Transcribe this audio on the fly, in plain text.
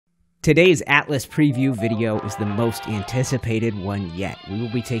Today's Atlas preview video is the most anticipated one yet. We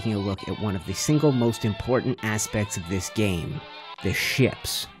will be taking a look at one of the single most important aspects of this game, the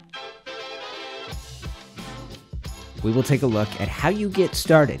ships. We will take a look at how you get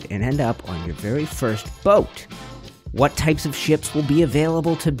started and end up on your very first boat. What types of ships will be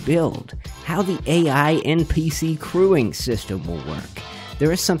available to build, how the AI NPC crewing system will work.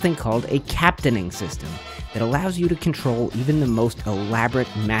 There is something called a captaining system that allows you to control even the most elaborate,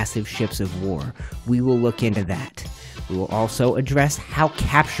 massive ships of war. We will look into that. We will also address how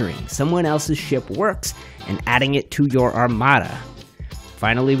capturing someone else's ship works and adding it to your Armada.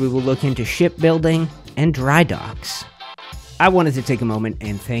 Finally, we will look into shipbuilding and dry docks. I wanted to take a moment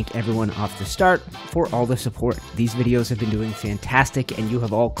and thank everyone off the start for all the support. These videos have been doing fantastic and you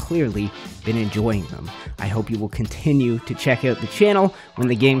have all clearly been enjoying them. I hope you will continue to check out the channel when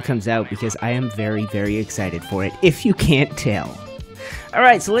the game comes out because I am very, very excited for it, if you can't tell.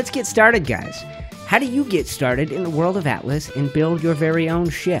 Alright, so let's get started, guys. How do you get started in the world of Atlas and build your very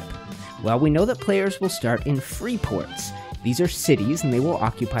own ship? Well, we know that players will start in free ports. These are cities, and they will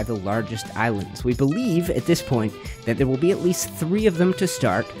occupy the largest islands. We believe, at this point, that there will be at least 3 of them to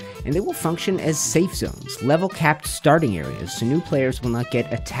start, and they will function as safe zones, level-capped starting areas, so new players will not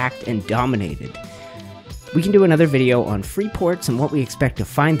get attacked and dominated. We can do another video on free ports and what we expect to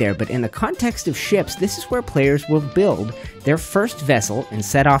find there, but in the context of ships, this is where players will build their first vessel and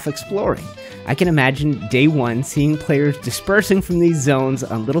set off exploring. I can imagine day one seeing players dispersing from these zones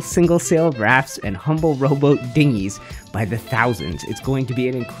on little single-sail rafts and humble rowboat dinghies by the thousands. It's going to be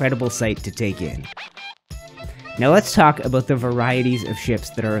an incredible sight to take in. Now let's talk about the varieties of ships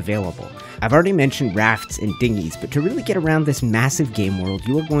that are available. I've already mentioned rafts and dinghies, but to really get around this massive game world,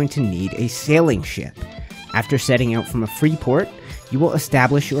 you are going to need a sailing ship. After setting out from a free port, you will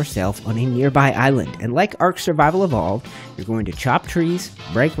establish yourself on a nearby island, and like Ark Survival Evolved, you're going to chop trees,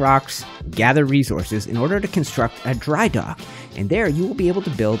 break rocks, gather resources in order to construct a dry dock, and there you will be able to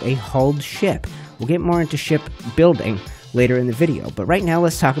build a hulled ship. We'll get more into ship building later in the video, but right now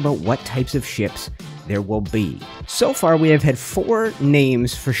let's talk about what types of ships there will be. So far we have had 4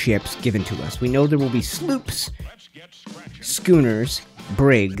 names for ships given to us. We know there will be sloops, schooners,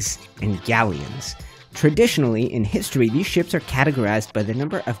 brigs, and galleons. Traditionally, in history, these ships are categorized by the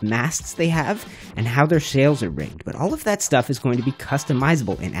number of masts they have and how their sails are rigged, but all of that stuff is going to be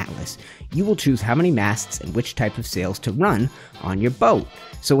customizable in Atlas. You will choose how many masts and which type of sails to run on your boat.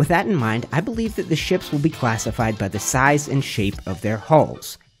 So with that in mind, I believe that the ships will be classified by the size and shape of their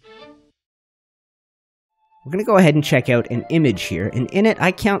hulls. We're going to go ahead and check out an image here, and in it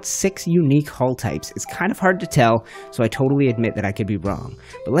I count 6 unique hull types. It's kind of hard to tell, so I totally admit that I could be wrong.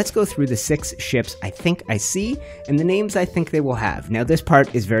 But let's go through the 6 ships I think I see, and the names I think they will have. Now this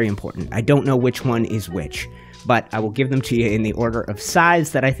part is very important. I don't know which one is which, but I will give them to you in the order of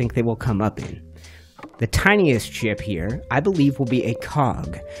size that I think they will come up in. The tiniest ship here, I believe, will be a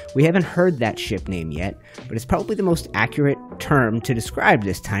cog. We haven't heard that ship name yet, but it's probably the most accurate term to describe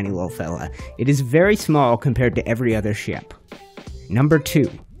this tiny little fella. It is very small compared to every other ship. Number 2.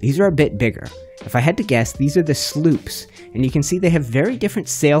 These are a bit bigger. If I had to guess, these are the sloops, and you can see they have very different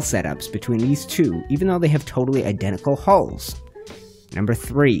sail setups between these 2, even though they have totally identical hulls. Number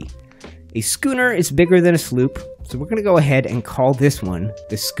 3. A schooner is bigger than a sloop, so we're going to go ahead and call this one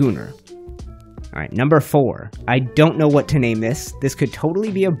the schooner. Alright, number 4. I don't know what to name this. This could totally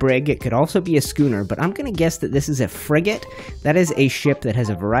be a brig, it could also be a schooner, but I'm going to guess that this is a frigate. That is a ship that has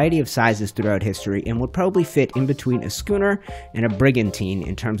a variety of sizes throughout history and would probably fit in between a schooner and a brigantine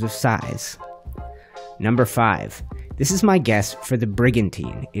in terms of size. Number 5. This is my guess for the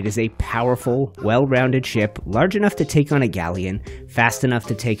brigantine. It is a powerful, well-rounded ship, large enough to take on a galleon, fast enough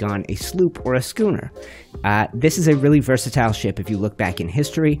to take on a sloop or a schooner. This is a really versatile ship if you look back in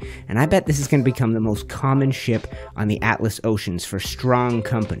history, and I bet this is going to become the most common ship on the Atlas Oceans for strong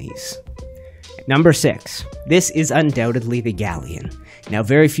companies. Number 6. This is undoubtedly the galleon. Now,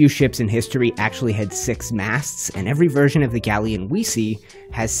 very few ships in history actually had 6 masts, and every version of the galleon we see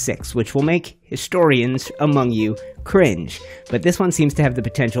has 6, which will make historians among you cringe. But this one seems to have the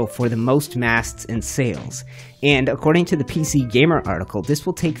potential for the most masts and sails. And according to the PC Gamer article, this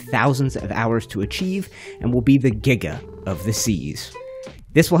will take thousands of hours to achieve and will be the Giga of the seas.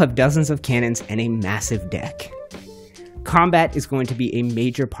 This will have dozens of cannons and a massive deck. Combat is going to be a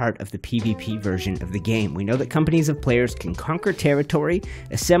major part of the PvP version of the game. We know that companies of players can conquer territory,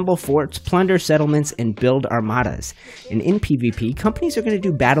 assemble forts, plunder settlements, and build armadas. And in PvP, companies are going to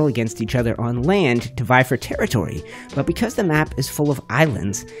do battle against each other on land to vie for territory. But because the map is full of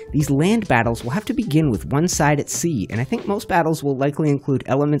islands, these land battles will have to begin with one side at sea, and I think most battles will likely include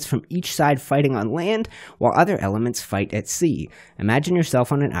elements from each side fighting on land, while other elements fight at sea. Imagine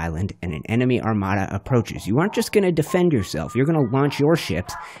yourself on an island and an enemy armada approaches. You aren't just going to defend yourself, you're going to launch your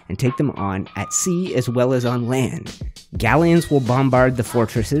ships and take them on at sea as well as on land. Galleons will bombard the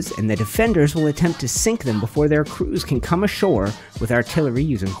fortresses, and the defenders will attempt to sink them before their crews can come ashore with artillery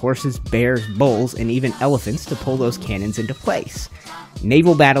using horses, bears, bulls, and even elephants to pull those cannons into place.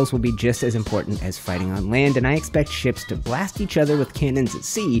 Naval battles will be just as important as fighting on land, and I expect ships to blast each other with cannons at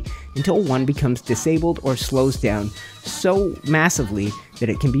sea until one becomes disabled or slows down so massively that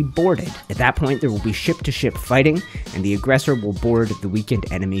it can be boarded. At that point, there will be ship-to-ship fighting, and the aggressor will board the weakened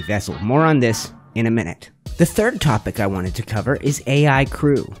enemy vessel. More on this in a minute. The third topic I wanted to cover is AI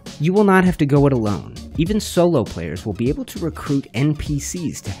crew. You will not have to go it alone. Even solo players will be able to recruit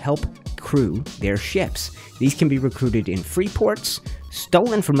NPCs to help crew their ships. These can be recruited in free ports,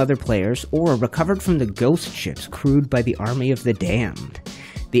 stolen from other players, or recovered from the ghost ships crewed by the army of the damned.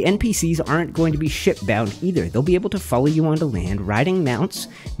 The NPCs aren't going to be ship-bound either. They'll be able to follow you onto land, riding mounts,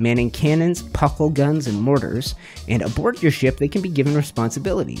 manning cannons, puckle guns, and mortars, and aboard your ship they can be given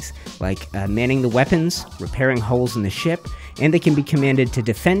responsibilities, like manning the weapons, repairing holes in the ship, and they can be commanded to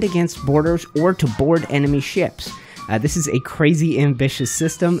defend against boarders or to board enemy ships. This is a crazy ambitious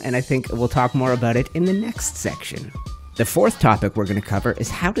system, and I think we'll talk more about it in the next section. The fourth topic we're going to cover is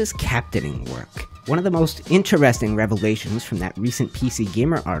how does captaining work? One of the most interesting revelations from that recent PC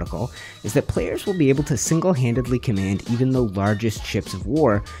Gamer article is that players will be able to single-handedly command even the largest ships of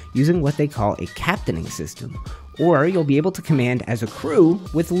war using what they call a captaining system, or you'll be able to command as a crew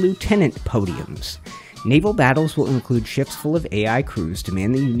with lieutenant podiums. Naval battles will include ships full of AI crews to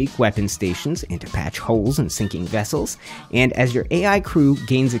man the unique weapon stations and to patch holes in sinking vessels, and as your AI crew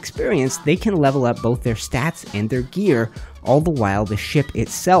gains experience, they can level up both their stats and their gear, all the while the ship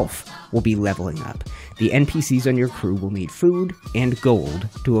itself will be leveling up. The NPCs on your crew will need food and gold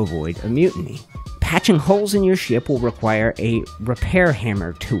to avoid a mutiny. Patching holes in your ship will require a repair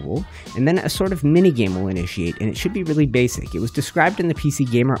hammer tool, and then a sort of minigame will initiate, and it should be really basic. It was described in the PC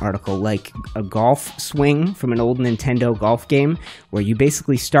Gamer article like a golf swing from an old Nintendo golf game, where you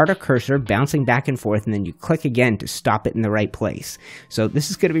basically start a cursor bouncing back and forth, and then you click again to stop it in the right place. So this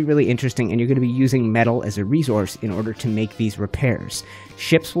is going to be really interesting, and you're going to be using metal as a resource in order to make these repairs.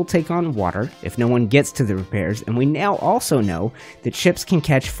 Ships will take on water if no one gets to the repairs, and we now also know that ships can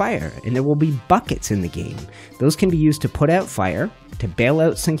catch fire, and there will be buckets in the game. Those can be used to put out fire, to bail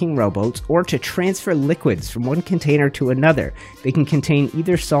out sinking rowboats, or to transfer liquids from one container to another. They can contain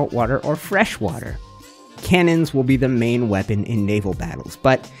either salt water or fresh water. Cannons will be the main weapon in naval battles,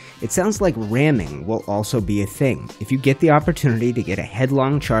 but it sounds like ramming will also be a thing. If you get the opportunity to get a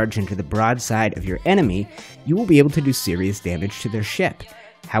headlong charge into the broadside of your enemy, you will be able to do serious damage to their ship.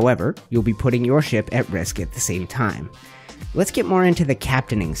 However, you'll be putting your ship at risk at the same time. Let's get more into the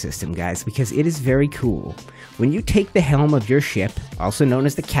captaining system, guys, because it is very cool. When you take the helm of your ship, also known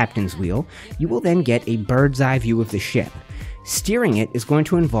as the captain's wheel, you will then get a bird's eye view of the ship. Steering it is going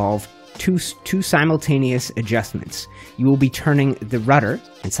to involve two simultaneous adjustments. You will be turning the rudder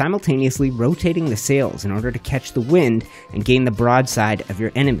and simultaneously rotating the sails in order to catch the wind and gain the broadside of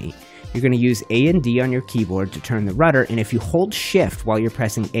your enemy. You're going to use A and D on your keyboard to turn the rudder, and if you hold Shift while you're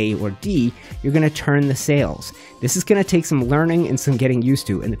pressing A or D, you're going to turn the sails. This is going to take some learning and some getting used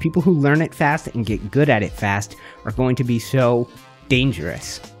to, and the people who learn it fast and get good at it fast are going to be so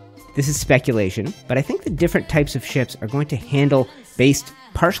dangerous. This is speculation, but I think the different types of ships are going to handle based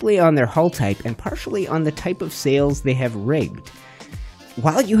partially on their hull type and partially on the type of sails they have rigged.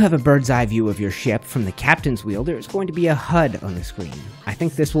 While you have a bird's eye view of your ship from the captain's wheel, there is going to be a HUD on the screen. I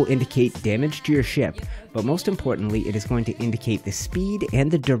think this will indicate damage to your ship, but most importantly, it is going to indicate the speed and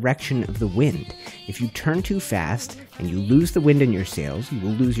the direction of the wind. If you turn too fast and you lose the wind in your sails, you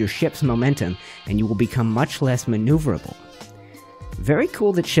will lose your ship's momentum and you will become much less maneuverable. Very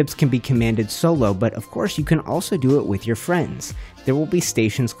cool that ships can be commanded solo, but of course you can also do it with your friends. There will be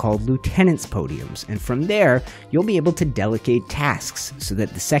stations called lieutenant's podiums, and from there, you'll be able to delegate tasks so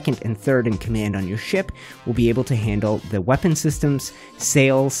that the second and third in command on your ship will be able to handle the weapon systems,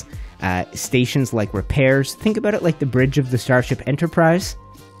 sails, stations like repairs. Think about it like the bridge of the Starship Enterprise,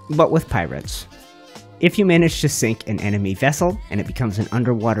 but with pirates. If you manage to sink an enemy vessel and it becomes an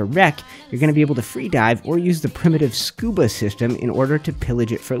underwater wreck, you're going to be able to free dive or use the primitive scuba system in order to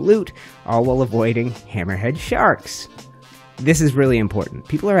pillage it for loot, all while avoiding hammerhead sharks. This is really important.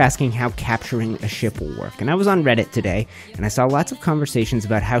 People are asking how capturing a ship will work. And I was on Reddit today, and I saw lots of conversations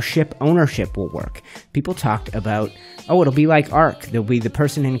about how ship ownership will work. People talked about, oh, it'll be like Ark. There'll be the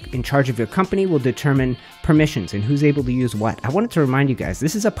person in charge of your company will determine permissions and who's able to use what. I wanted to remind you guys,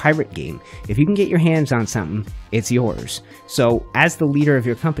 this is a pirate game. If you can get your hands on something, it's yours. So as the leader of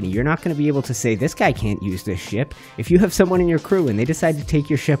your company, you're not going to be able to say, this guy can't use this ship. If you have someone in your crew and they decide to take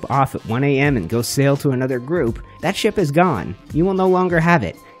your ship off at 1 a.m. and go sail to another group, that ship is gone. You will no longer have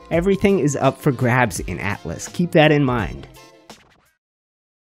it. Everything is up for grabs in Atlas. Keep that in mind.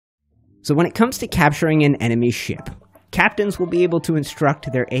 So when it comes to capturing an enemy ship, captains will be able to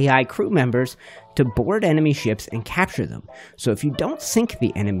instruct their AI crew members to board enemy ships and capture them. So if you don't sink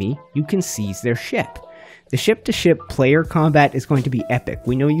the enemy, you can seize their ship. The ship-to-ship player combat is going to be epic.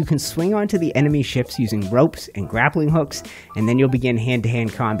 We know you can swing onto the enemy ships using ropes and grappling hooks, and then you'll begin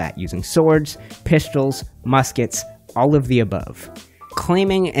hand-to-hand combat using swords, pistols, muskets, all of the above.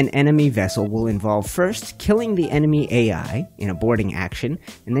 Claiming an enemy vessel will involve first killing the enemy AI in a boarding action,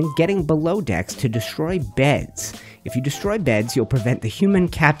 and then getting below decks to destroy beds. If you destroy beds, you'll prevent the human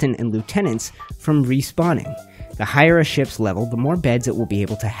captain and lieutenants from respawning. The higher a ship's level, the more beds it will be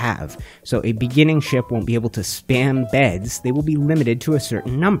able to have. So a beginning ship won't be able to spam beds, they will be limited to a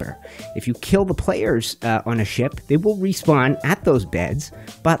certain number. If you kill the players on a ship, they will respawn at those beds,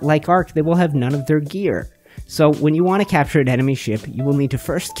 but like Ark, they will have none of their gear. So when you want to capture an enemy ship, you will need to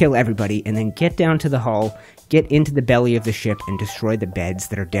first kill everybody and then get down to the hull, get into the belly of the ship, and destroy the beds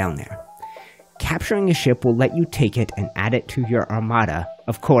that are down there. Capturing a ship will let you take it and add it to your Armada,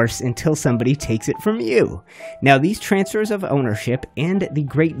 of course, until somebody takes it from you. Now, these transfers of ownership and the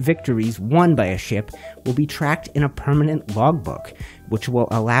great victories won by a ship will be tracked in a permanent logbook, which will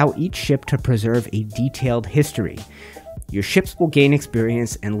allow each ship to preserve a detailed history. Your ships will gain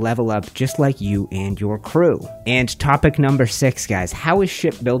experience and level up just like you and your crew. And topic number 6, guys, how is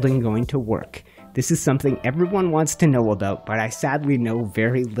shipbuilding going to work? This is something everyone wants to know about, but I sadly know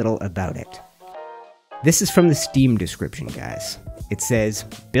very little about it. This is from the Steam description, guys. It says,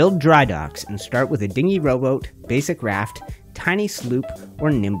 build dry docks and start with a dinghy rowboat, basic raft, tiny sloop,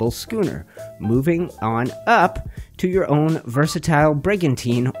 or nimble schooner, moving on up to your own versatile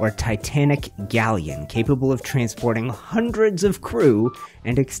brigantine or titanic galleon, capable of transporting hundreds of crew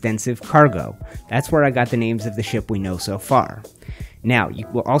and extensive cargo. That's where I got the names of the ship we know so far. Now, you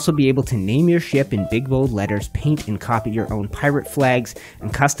will also be able to name your ship in big bold letters, paint and copy your own pirate flags,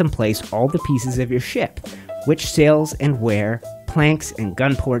 and custom place all the pieces of your ship, which sails and where, planks and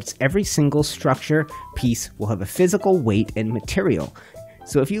gun ports. Every single structure piece will have a physical weight and material.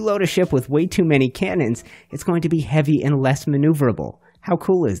 So if you load a ship with way too many cannons, it's going to be heavy and less maneuverable. How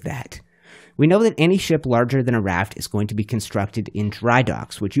cool is that? We know that any ship larger than a raft is going to be constructed in dry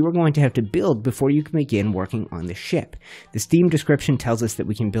docks, which you are going to have to build before you can begin working on the ship. The Steam description tells us that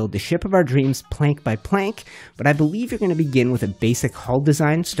we can build the ship of our dreams plank by plank, but I believe you're going to begin with a basic hull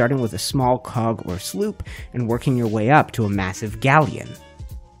design, starting with a small cog or sloop, and working your way up to a massive galleon.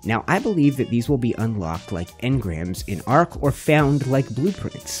 Now, I believe that these will be unlocked like engrams in Ark or found like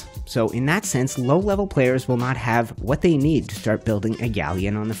blueprints. So in that sense, low-level players will not have what they need to start building a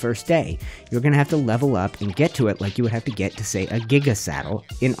galleon on the first day. You're going to have to level up and get to it like you would have to get to, say, a Giga Saddle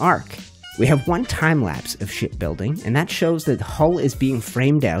in Ark. We have one time-lapse of shipbuilding, and that shows that the hull is being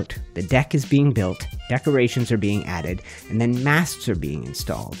framed out, the deck is being built, decorations are being added, and then masts are being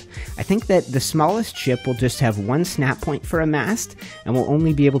installed. I think that the smallest ship will just have one snap point for a mast, and will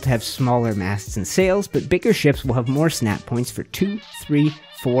only be able to have smaller masts and sails, but bigger ships will have more snap points for 2, 3,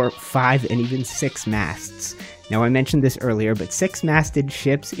 4, 5, and even 6 masts. Now, I mentioned this earlier, but 6-masted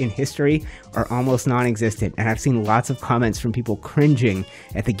ships in history are almost non-existent, and I've seen lots of comments from people cringing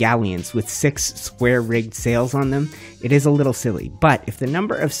at the galleons with 6 square-rigged sails on them. It is a little silly, but if the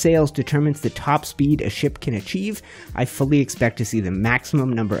number of sails determines the top speed a ship can achieve, I fully expect to see the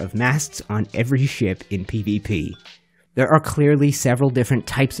maximum number of masts on every ship in PvP. There are clearly several different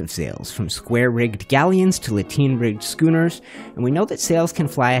types of sails, from square-rigged galleons to lateen-rigged schooners, and we know that sails can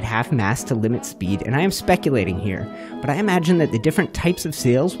fly at half-mast to limit speed, and I am speculating here, but I imagine that the different types of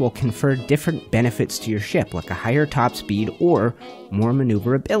sails will confer different benefits to your ship, like a higher top speed or more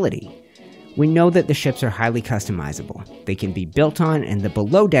maneuverability. We know that the ships are highly customizable. They can be built on, and the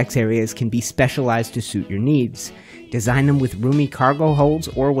below-decks areas can be specialized to suit your needs. Design them with roomy cargo holds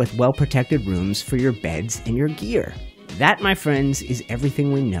or with well-protected rooms for your beds and your gear. That, my friends, is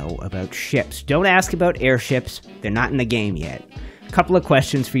everything we know about ships. Don't ask about airships, they're not in the game yet. A couple of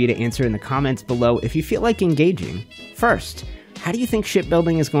questions for you to answer in the comments below if you feel like engaging. First, how do you think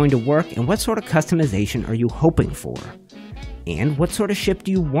shipbuilding is going to work, and what sort of customization are you hoping for? And what sort of ship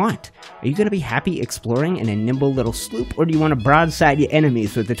do you want? Are you going to be happy exploring in a nimble little sloop, or do you want to broadside your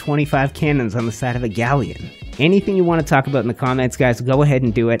enemies with the 25 cannons on the side of a galleon? Anything you want to talk about in the comments, guys, go ahead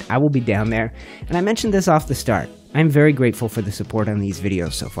and do it. I will be down there. And I mentioned this off the start. I'm very grateful for the support on these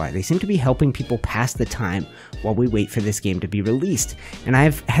videos so far. They seem to be helping people pass the time while we wait for this game to be released. And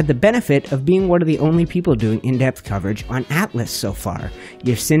I've had the benefit of being one of the only people doing in-depth coverage on Atlas so far.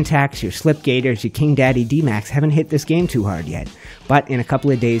 Your Syntax, your Slipgators, your King Daddy D-Max haven't hit this game too hard yet. But in a couple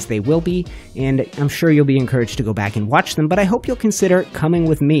of days they will be, and I'm sure you'll be encouraged to go back and watch them, but I hope you'll consider coming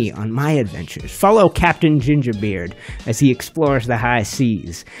with me on my adventures. Follow Captain Gingerbeard as he explores the high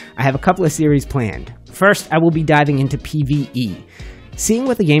seas. I have a couple of series planned. First, I will be diving into PvE, seeing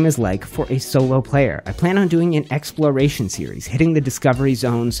what the game is like for a solo player. I plan on doing an exploration series, hitting the discovery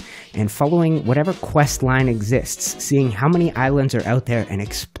zones and following whatever quest line exists, seeing how many islands are out there and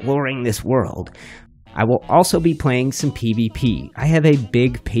exploring this world. I will also be playing some PvP. I have a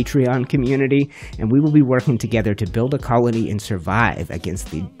big Patreon community, and we will be working together to build a colony and survive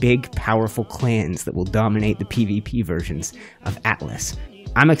against the big, powerful clans that will dominate the PvP versions of Atlas.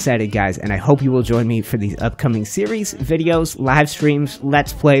 I'm excited, guys, and I hope you will join me for these upcoming series, videos, live streams,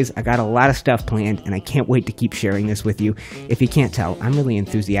 let's plays. I got a lot of stuff planned, and I can't wait to keep sharing this with you. If you can't tell, I'm really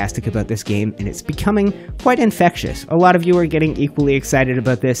enthusiastic about this game, and it's becoming quite infectious. A lot of you are getting equally excited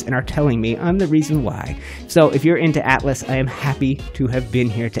about this and are telling me I'm the reason why. So if you're into Atlas, I am happy to have been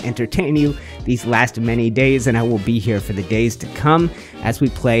here to entertain you these last many days, and I will be here for the days to come as we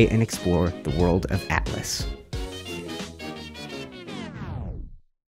play and explore the world of Atlas.